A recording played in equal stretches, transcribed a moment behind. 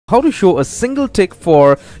How to show a single tick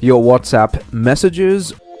for your WhatsApp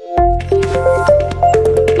messages.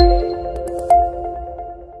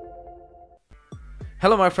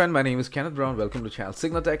 Hello my friend, my name is Kenneth Brown. Welcome to channel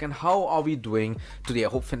CygnaTech. And how are we doing today? I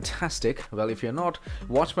hope fantastic. Well, if you're not,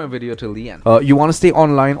 watch my video till the end. You want to stay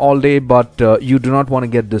online all day, but you do not want to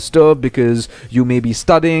get disturbed because you may be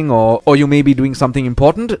studying or you may be doing something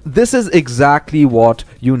important. This is exactly what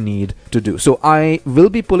you need to do. So I will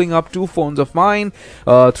be pulling up two phones of mine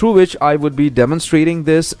through which I would be demonstrating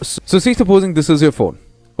this. So see, supposing this is your phone.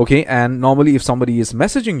 Okay, and normally if somebody is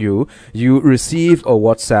messaging you, you receive a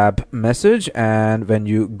WhatsApp message, and when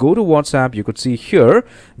you go to WhatsApp, you could see here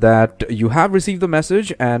that you have received the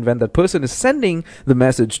message, and when that person is sending the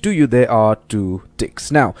message to you, there are two ticks.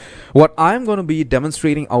 Now, what I'm going to be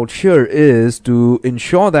demonstrating out here is to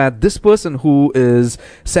ensure that this person who is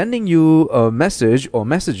sending you a message or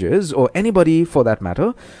messages, or anybody for that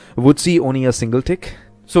matter, would see only a single tick.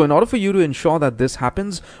 So in order for you to ensure that this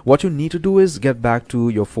happens, what you need to do is get back to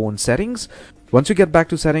your phone settings. Once you get back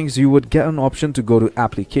to settings, you would get an option to go to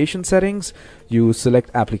application settings. You select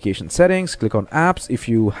application settings, click on apps if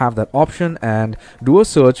you have that option, and do a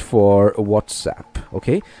search for WhatsApp.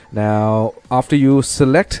 Okay, now after you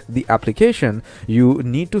select the application, you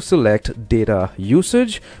need to select data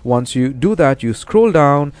usage. Once you do that, you scroll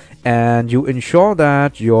down and you ensure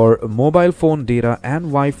that your mobile phone data and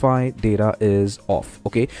Wi-Fi data is off.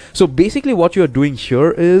 Okay, so basically what you're doing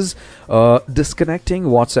here is disconnecting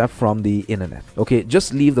WhatsApp from the internet. Okay,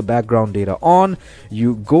 just leave the background data on.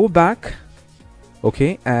 You go back,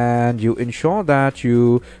 okay, and you ensure that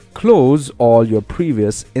you close all your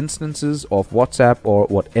previous instances of WhatsApp or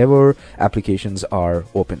whatever applications are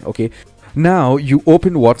open. Okay, now you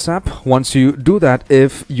open WhatsApp. Once you do that,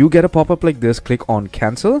 if you get a pop-up like this, click on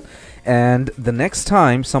cancel, and the next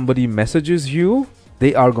time somebody messages you,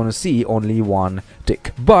 they are going to see only one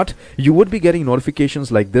tick, but you would be getting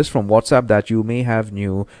notifications like this from WhatsApp that you may have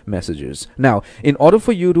new messages. Now, in order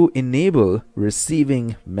for you to enable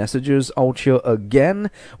receiving messages out here again,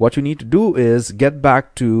 what you need to do is get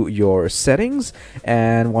back to your settings,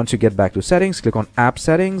 and once you get back to settings, click on app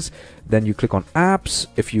settings, then you click on apps.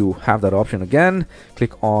 If you have that option again,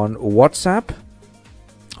 click on WhatsApp.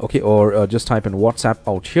 Okay, or just type in WhatsApp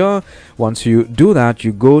out here. Once you do that,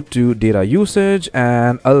 you go to data usage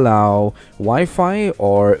and allow Wi-Fi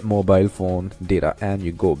or mobile phone data, and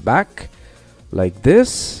you go back like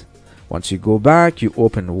this. Once you go back, you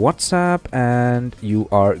open WhatsApp and you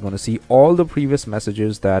are going to see all the previous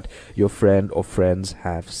messages that your friend or friends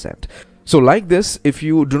have sent. So like this, if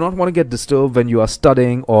you do not want to get disturbed when you are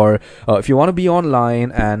studying, or if you want to be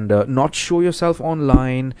online and not show yourself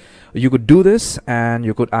online, you could do this, and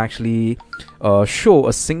you could actually show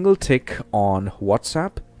a single tick on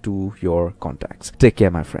WhatsApp to your contacts. Take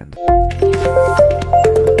care, my friend.